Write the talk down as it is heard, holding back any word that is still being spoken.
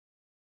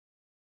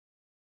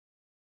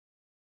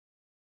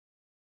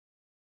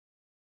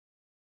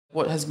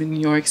What has been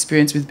your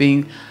experience with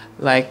being,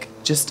 like,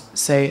 just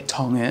say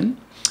Tongan,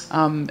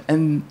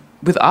 and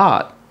with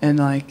art and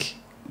like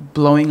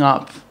blowing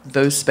up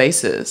those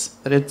spaces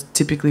that are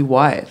typically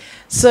white?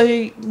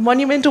 So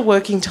monumental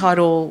working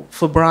title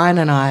for Brian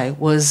and I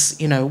was,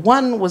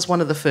 one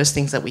of the first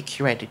things that we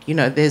curated.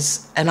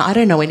 And I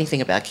don't know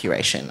anything about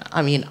curation.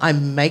 I mean, I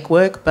make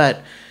work,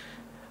 but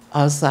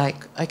I was like,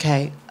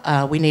 okay,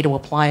 we need to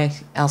apply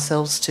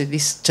ourselves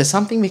to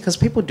something because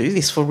people do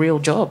this for real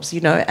jobs,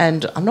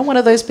 and I'm not one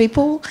of those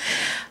people.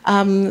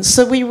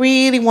 So we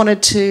really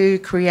wanted to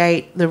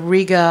create the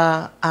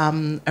rigour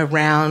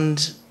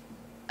around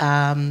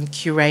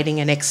curating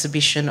an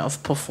exhibition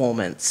of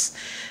performance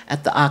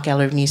at the Art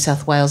Gallery of New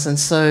South Wales. And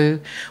so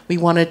we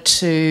wanted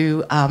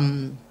to,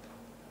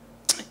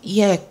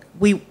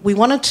 we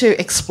wanted to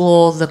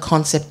explore the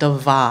concept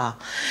of va.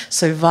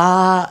 So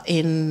va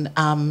in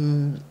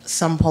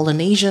some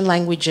Polynesian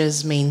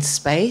languages means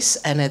space,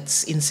 and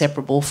it's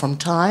inseparable from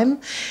time.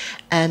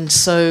 And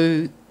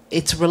so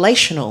it's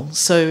relational.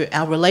 So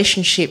our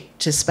relationship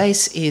to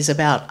space is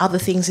about other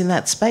things in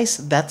that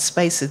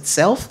space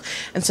itself.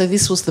 And so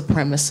this was the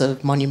premise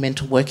of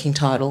Monumental Working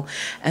Title.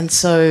 And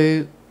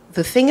so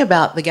the thing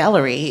about the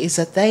gallery is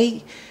that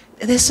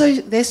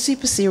they're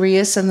super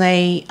serious, and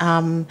they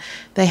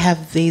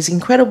have these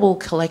incredible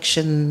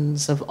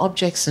collections of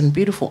objects and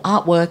beautiful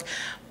artwork,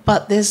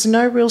 but there's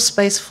no real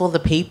space for the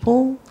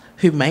people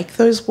who make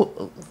those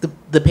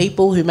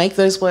people who make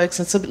those works.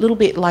 It's a little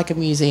bit like a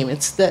museum.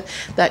 It's that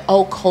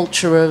old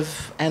culture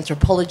of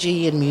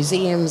anthropology and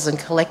museums and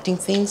collecting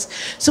things.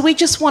 So we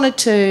just wanted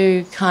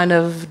to kind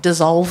of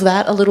dissolve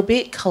that a little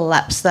bit,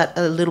 collapse that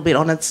a little bit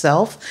on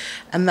itself,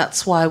 and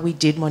that's why we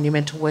did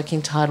Monumental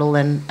Working Title.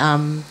 And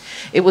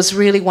it was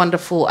really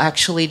wonderful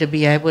actually to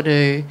be able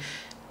to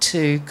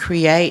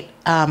create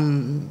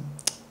an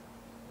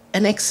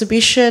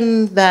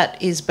exhibition that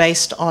is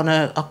based on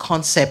a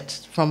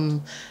concept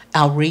from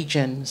our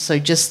region. So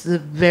just the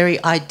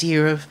very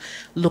idea of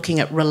looking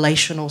at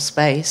relational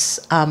space,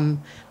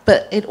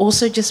 but it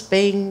also just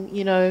being,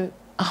 a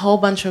whole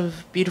bunch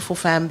of beautiful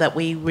fam that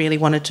we really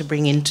wanted to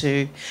bring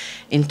into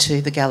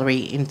the gallery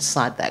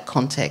inside that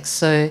context.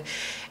 So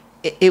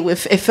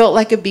it felt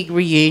like a big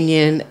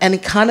reunion, and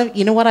it kind of,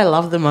 what I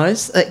love the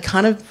most? It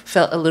kind of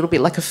felt a little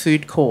bit like a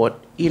food court,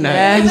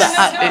 Yes,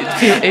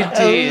 it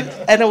did.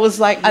 And it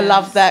was like, yes. I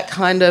love that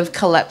kind of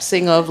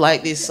collapsing of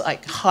like this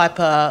like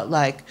hyper,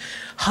 like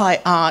high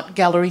art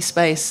gallery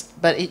space,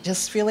 but it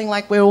just feeling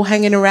like we're all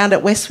hanging around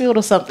at Westfield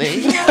or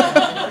something.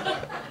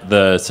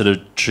 The sort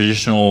of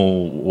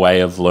traditional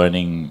way of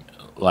learning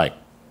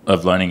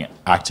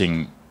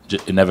acting,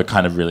 it never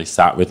kind of really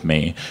sat with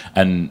me.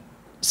 And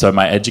so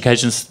my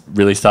education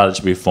really started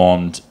to be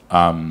formed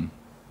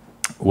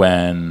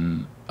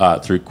when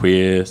through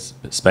queer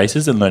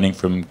spaces and learning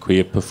from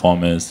queer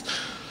performers,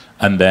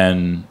 and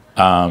then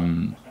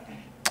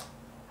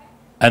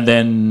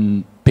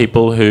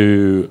people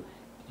who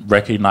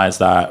recognise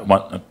that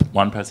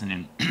one person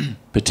in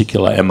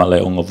particular, Emma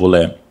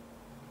Leongavule,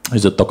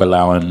 who's a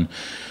Tokelauan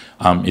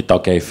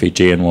Itake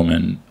Fijian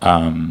woman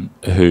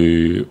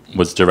who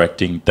was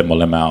directing Te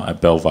Molemau at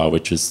Belvoir,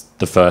 which is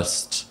the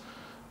first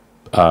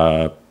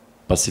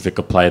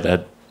Pasifika play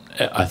that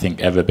I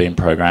think ever been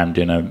programmed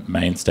in a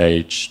main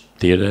stage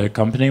theatre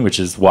company, which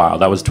is wow.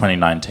 That was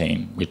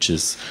 2019, which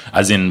is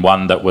as in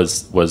one that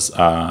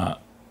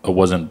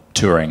wasn't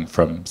touring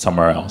from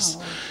somewhere else.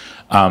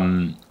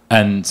 Wow.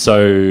 And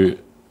so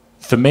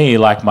for me,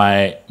 like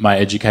my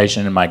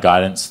education and my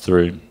guidance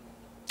through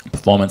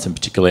performance and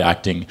particularly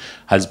acting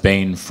has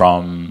been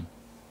from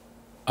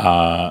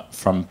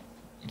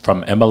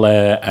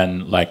Emile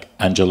and like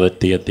Angela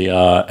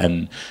Tia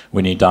and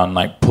Winnie Dunn,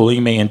 like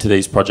pulling me into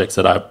these projects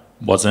that I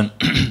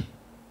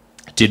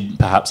didn't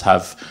perhaps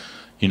have,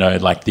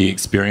 like the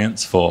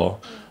experience for.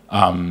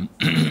 And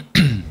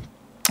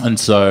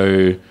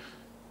so,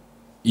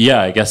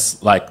 yeah, I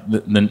guess like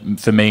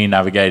for me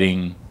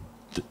navigating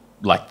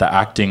like the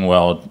acting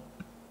world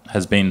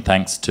has been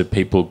thanks to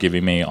people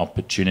giving me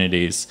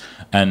opportunities,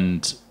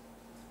 and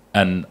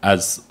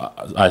as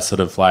I sort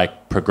of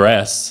like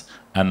progress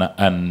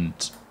and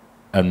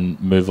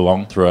move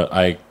along through it,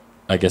 I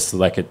guess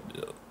like those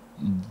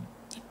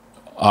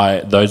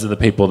are the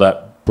people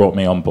that brought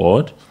me on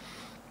board,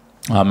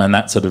 and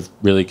that sort of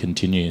really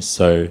continues.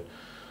 So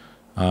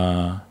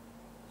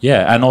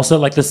yeah, and also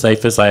like the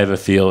safest I ever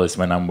feel is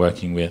when I'm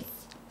working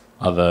with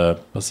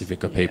other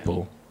Pasifika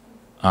people.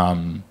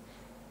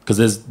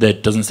 Because there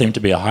doesn't seem to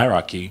be a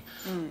hierarchy.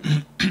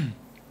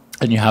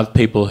 And you have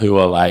people who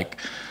are like,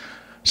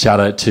 shout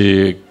out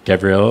to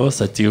Gabriel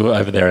Satiu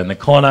over there in the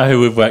corner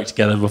who we've worked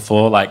together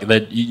before. Like,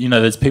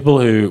 there's people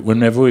who,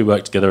 whenever we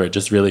work together, it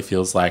just really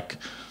feels like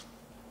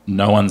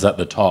no one's at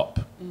the top.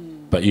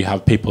 But you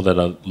have people that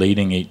are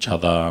leading each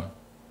other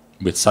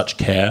with such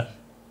care.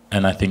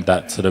 And I think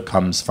that sort of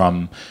comes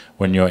from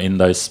when you're in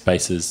those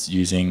spaces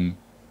using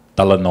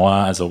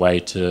Talanoa as a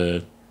way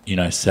to,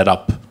 set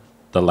up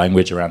the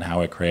language around how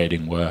we're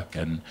creating work.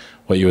 And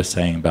what you were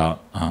saying about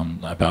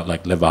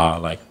like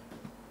Levar, like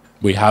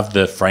we have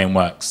the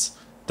frameworks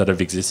that have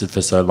existed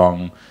for so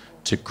long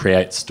to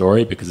create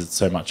story, because it's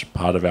so much a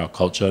part of our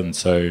culture. And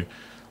so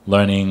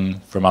learning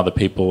from other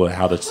people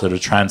how to sort of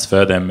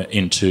transfer them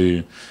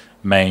into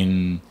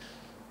main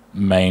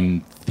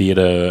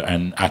theatre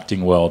and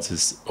acting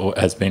worlds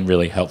has been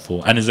really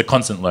helpful, and is a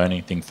constant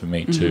learning thing for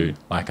me too.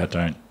 Like, I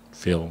don't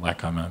feel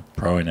like I'm a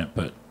pro in it,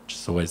 but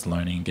just always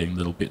learning and getting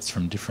little bits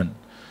from different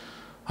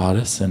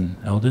artists and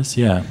elders.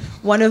 Yeah.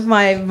 One of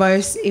my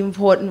most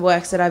important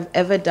works that I've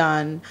ever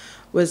done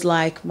was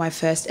like my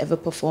first ever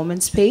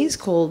performance piece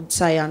called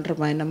Sayan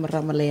Ramainam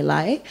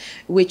Ramalelai,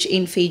 which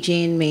in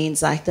Fijian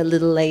means like the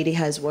little lady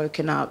has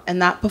woken up.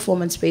 And that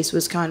performance piece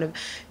was kind of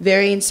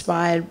very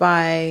inspired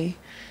by,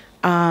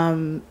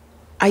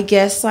 I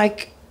guess,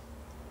 like,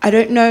 I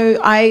don't know,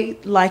 I,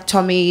 like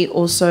Tommy,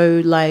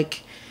 also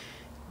like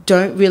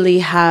don't really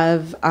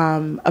have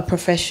a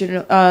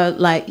professional,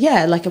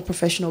 a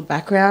professional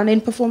background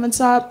in performance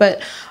art,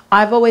 but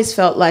I've always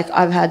felt like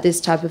I've had this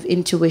type of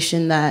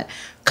intuition that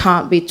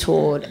can't be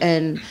taught,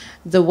 and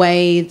the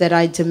way that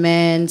I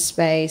demand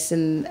space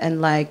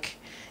and like,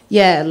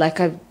 yeah, like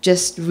I've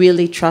just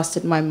really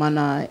trusted my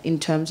mana in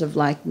terms of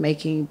like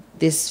making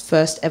this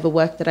first ever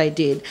work that I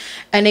did.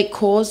 And it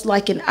caused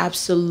like an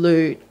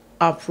absolute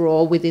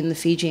uproar within the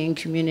Fijian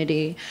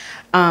community.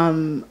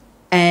 And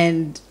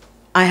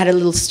I had a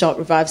little stop,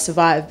 revive,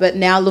 survive. But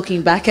now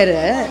looking back at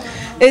it,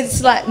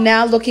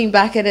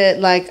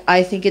 like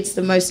I think it's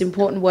the most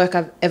important work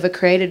I've ever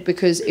created,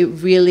 because it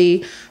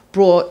really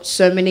brought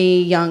so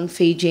many young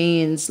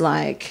Fijians,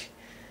 like,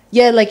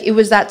 yeah, like it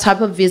was that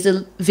type of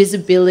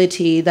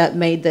visibility that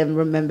made them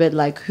remember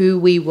like who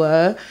we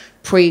were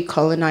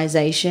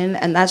pre-colonization.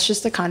 And that's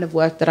just the kind of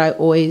work that I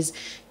always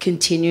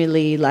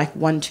continually like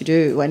want to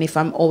do. And if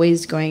I'm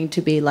always going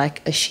to be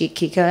like a shit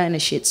kicker and a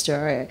shit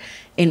stirrer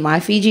in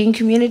my Fijian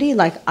community,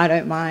 like I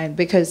don't mind,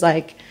 because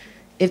like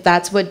if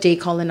that's what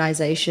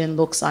decolonization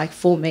looks like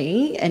for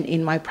me and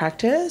in my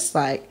practice,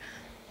 like,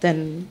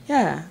 then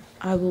yeah,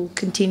 I will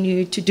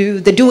continue to do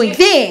the doing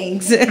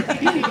things.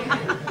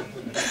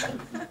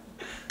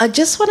 I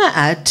just want to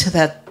add to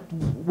that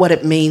what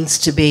it means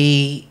to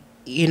be,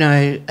 you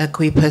know, a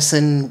queer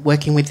person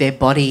working with their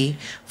body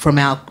from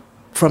our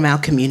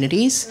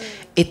communities.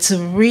 It's a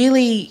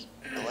really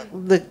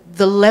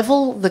the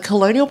level, the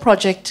colonial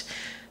project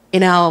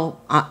in our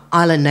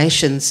island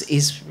nations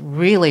is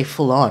really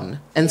full on,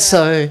 and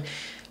so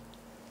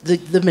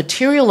the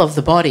material of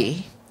the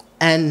body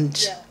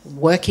and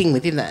working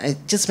within that, it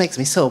just makes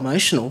me so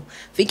emotional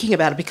thinking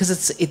about it,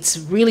 because it's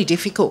really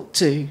difficult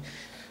to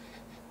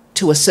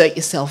assert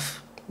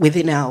yourself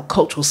within our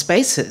cultural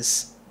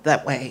spaces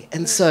that way.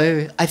 And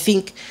so I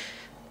think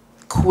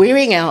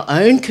queering our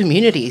own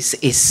communities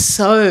is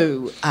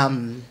so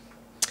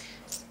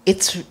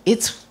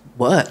it's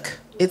work.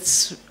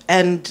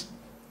 And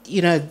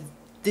you know,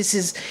 this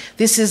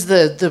is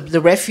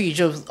the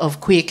refuge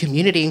of queer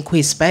community and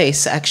queer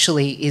space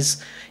actually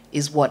is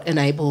what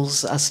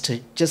enables us to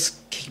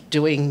just keep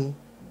doing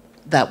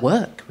that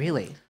work, really.